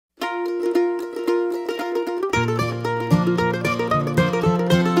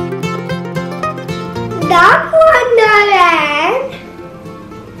The Wonderland.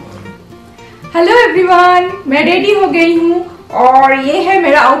 Hello everyone, मैं ready हो गई हूँ और ये है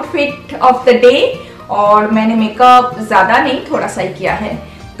मेरा आउटफिट ऑफ द डे। और मैंने मेकअप ज्यादा नहीं, थोड़ा सा ही किया है।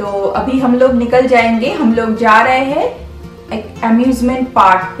 तो अभी हम लोग निकल जाएंगे। हम लोग जा रहे हैं एक अम्यूजमेंट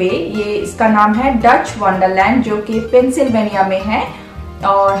पार्क पे। ये इसका नाम है डच वंडरलैंड, जो कि पेंसिल्वेनिया में है।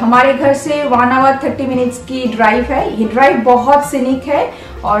 और हमारे घर से 1 आवर 30 मिनट्स की ड्राइव है। ये ड्राइव बहुत सीनिक है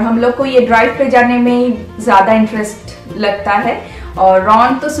और हम लोग को ये ड्राइव पे जाने में ज़्यादा इंटरेस्ट लगता है। और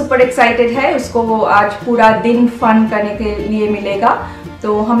रॉन तो सुपर एक्साइटेड है, उसको वो आज पूरा दिन फन करने के लिए मिलेगा।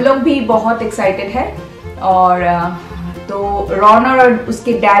 तो हम लोग भी बहुत एक्साइटेड है। और तो रॉन और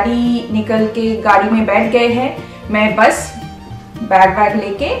उसके डैडी निकल के गाड़ी में बैठ गए हैं। मैं बस बैग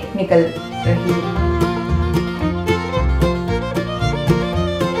लेके निकल रही हूँ।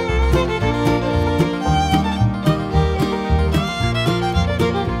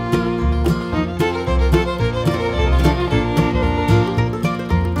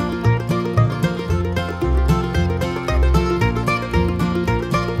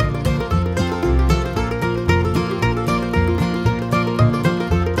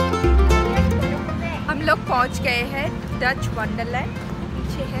 पहुंच गए हैं डच वंडरलैंड,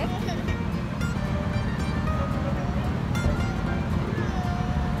 पीछे है।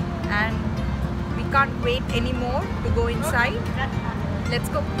 And we can't wait any more to go inside. Let's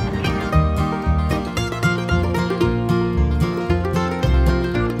go.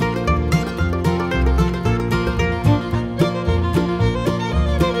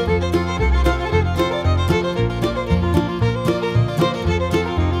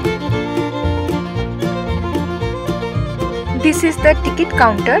 This is the ticket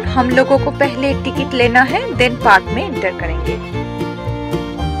counter. हम लोगों को पहले टिकट लेना है, देन पार्क में एंटर करेंगे।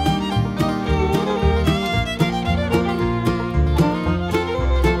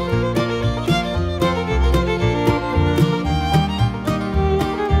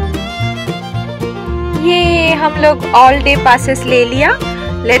 ये हम लोग ऑल डे पासेस ले लिया।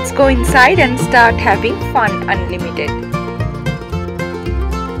 Let's go inside and start having fun unlimited.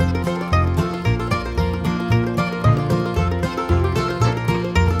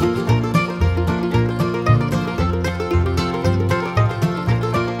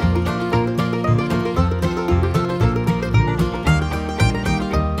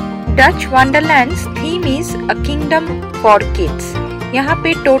 Dutch वंडरलैंड्स theme is a kingdom for kids. यहाँ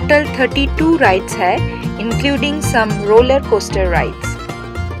पे टोटल 32 राइड्स है, including some roller coaster rides.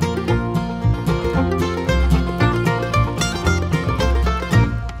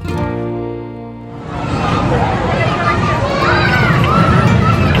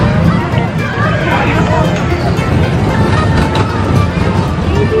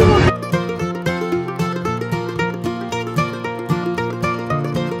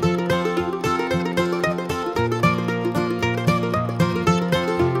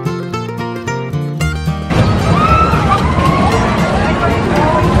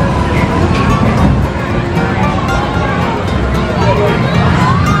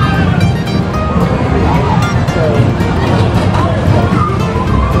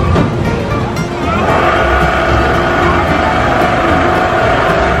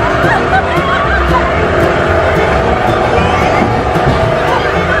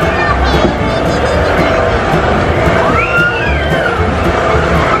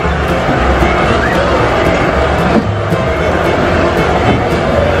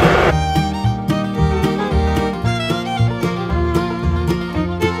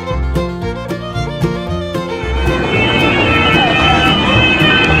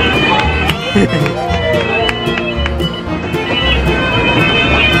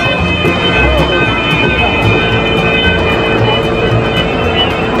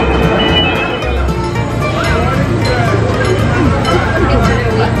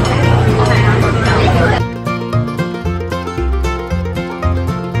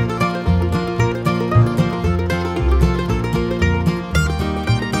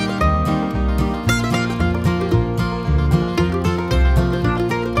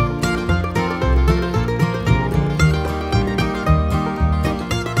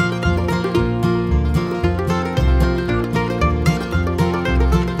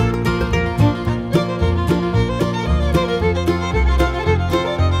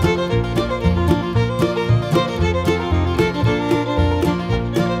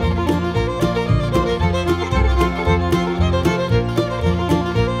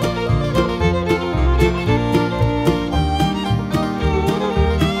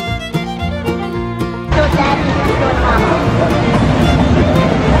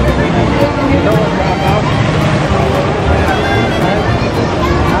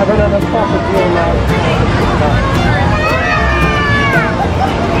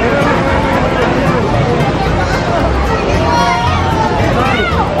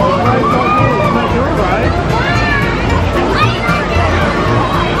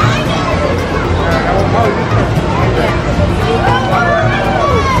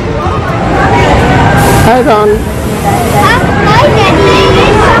 around. Hi, Daddy.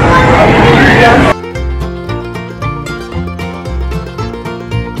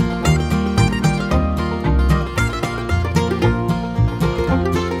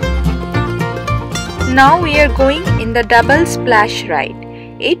 Now we are going in the double splash ride.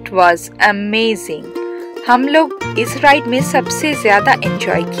 It was amazing. हम लोग इस ride में सबसे ज़्यादा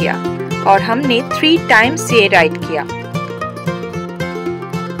enjoy किया और हमने 3 times ये राइड किया।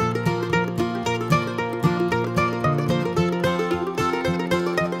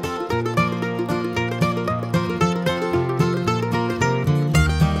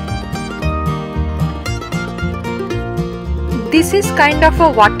 This is kind of a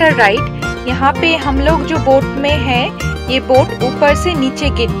water ride. यहाँ पे हम लोग जो बोट में हैं, ये बोट ऊपर से नीचे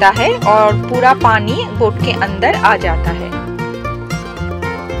गिरता है और पूरा पानी बोट के अंदर आ जाता है।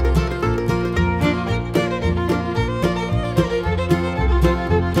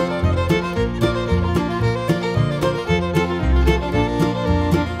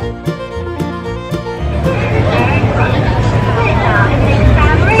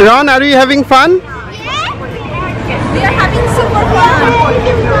 Ron, are you having fun? We are having super fun.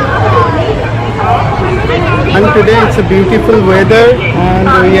 And today it's a beautiful weather and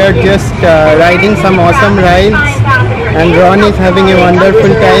we are just riding some awesome rides, and Ron is having a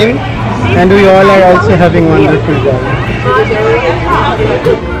wonderful time and we all are also having wonderful time.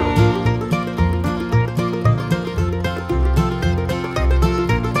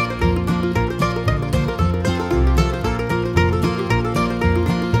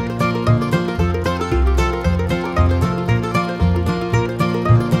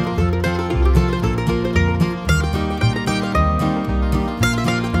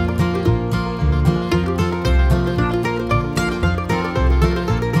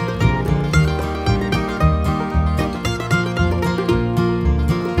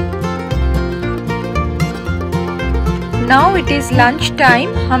 Now it is lunch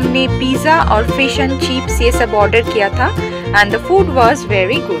time. हमने pizza और fish and chips ये सब order किया था and the food was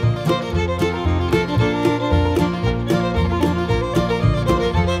very good.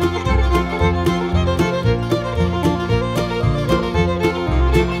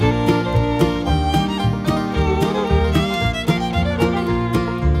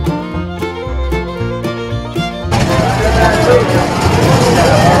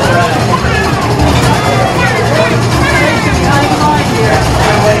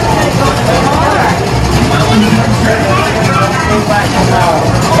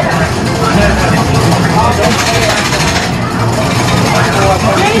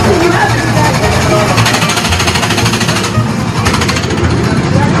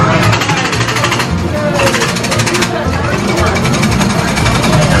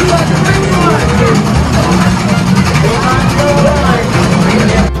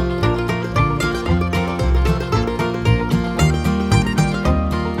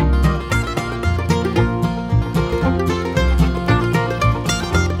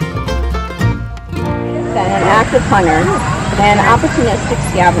 An active hunter and an opportunistic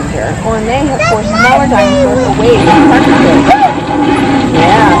scavenger, or may have forced smaller dinosaurs away from carcasses.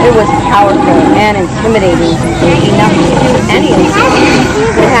 Yeah, it was powerful and intimidating, enough to do any of it.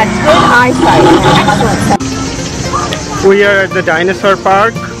 It had good eyesight and excellent sense. We are at the dinosaur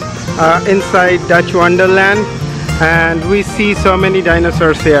park inside Dutch Wonderland, and we see so many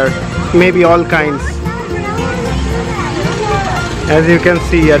dinosaurs here, maybe all kinds. As you can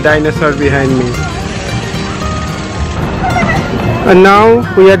see, a dinosaur behind me. And now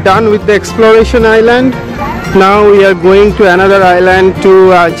we are done with the exploration island. Now we are going to another island to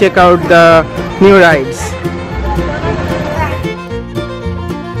check out the new rides.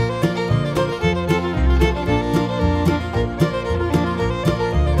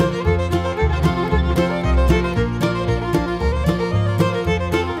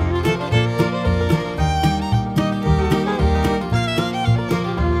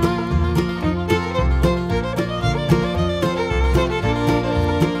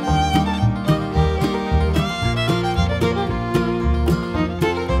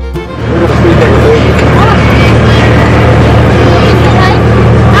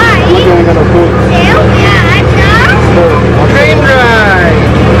 Train ride!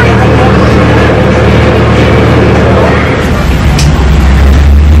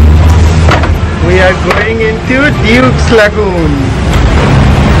 We are going into Duke's Lagoon.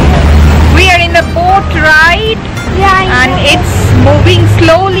 We are in the boat ride and it's moving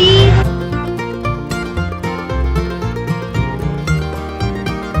slowly.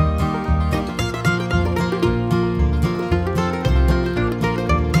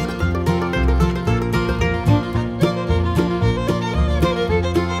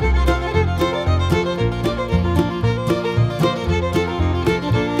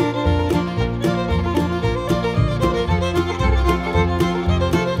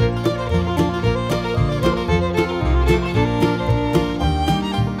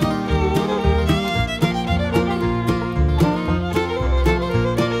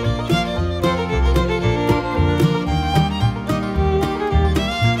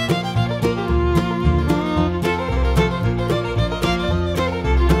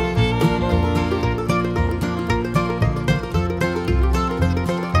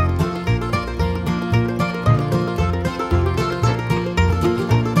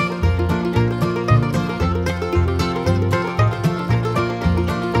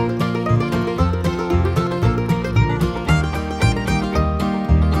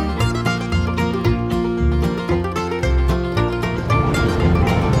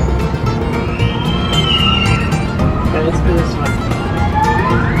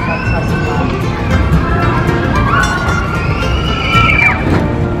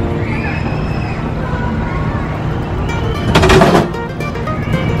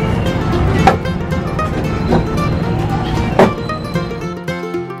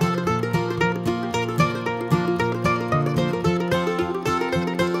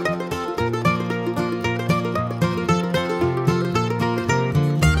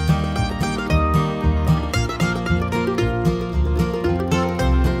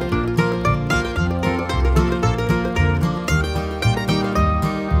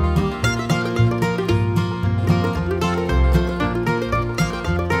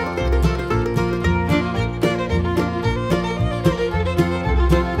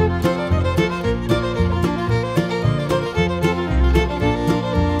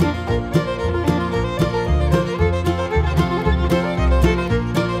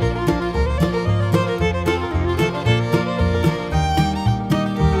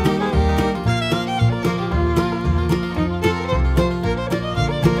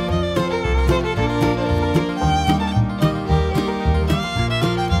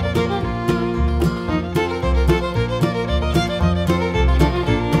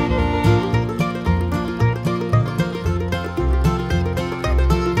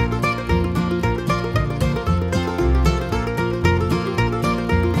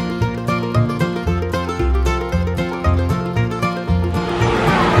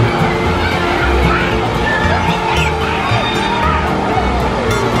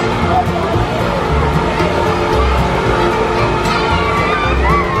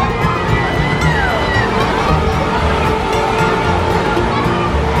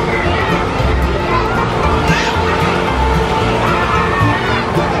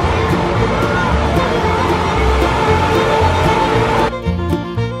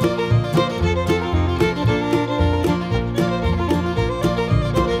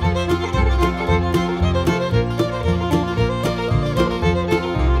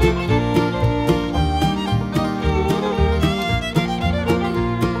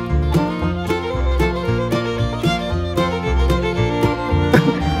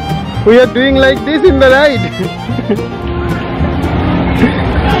 We are doing like this in the ride.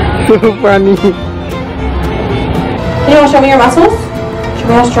 So funny. You want to show me your muscles? Show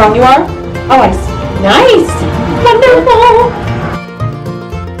me how strong you are. Oh, I see. Nice. Wonderful.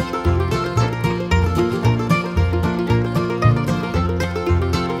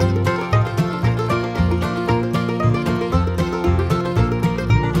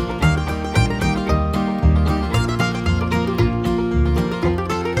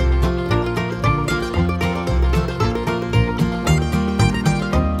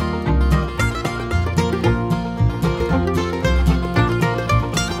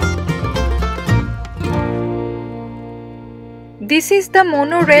 This is the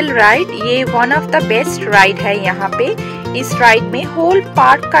monorail ride. ये one of the best ride है यहाँ पे। इस ride में whole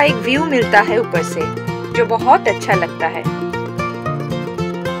park का एक view मिलता है ऊपर से, जो बहुत अच्छा लगता है।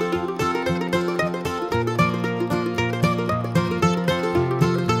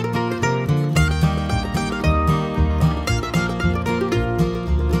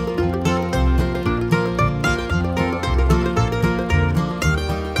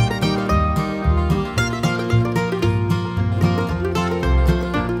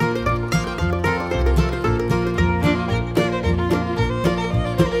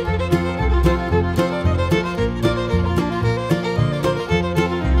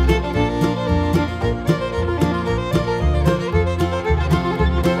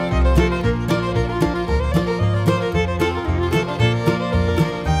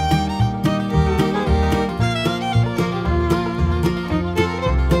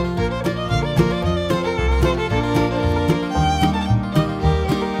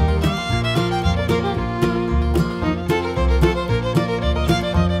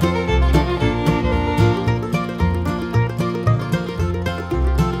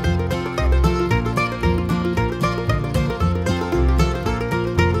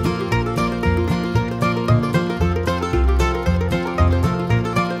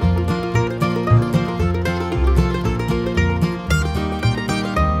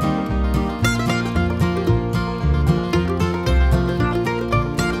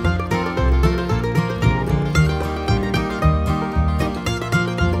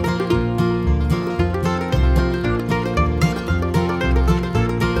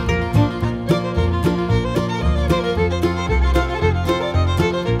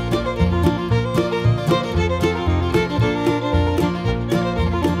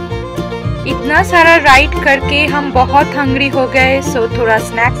 इतना सारा राइड करके हम बहुत हंग्री हो गए, सो थोड़ा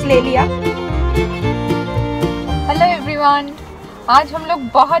स्नैक्स ले लिया। हेलो एवरीवन, आज हम लोग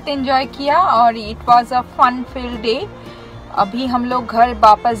बहुत एंजॉय किया और it was a fun field day. अभी हम लोग घर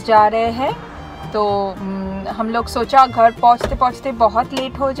वापस जा रहे हैं, तो हम लोग सोचा घर पहुंचते पहुंचते बहुत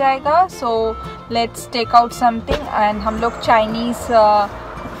लेट हो जाएगा, so let's take out something. And हम लोग चाइनीज़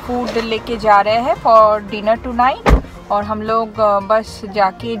फूड लेके जा रहे हैं फॉर डिनर टुनाइट। और हम लोग बस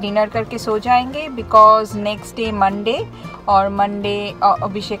जाके डिनर करके सो जाएंगे, बिकॉज नेक्स्ट डे मंडे, और मंडे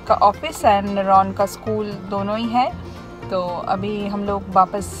अभिषेक का ऑफिस एंड रॉन का स्कूल दोनों ही है। तो अभी हम लोग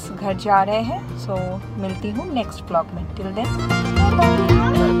वापस घर जा रहे हैं, सो मिलती हूँ नेक्स्ट व्लॉग में। Till then bye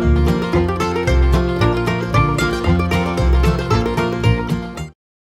bye.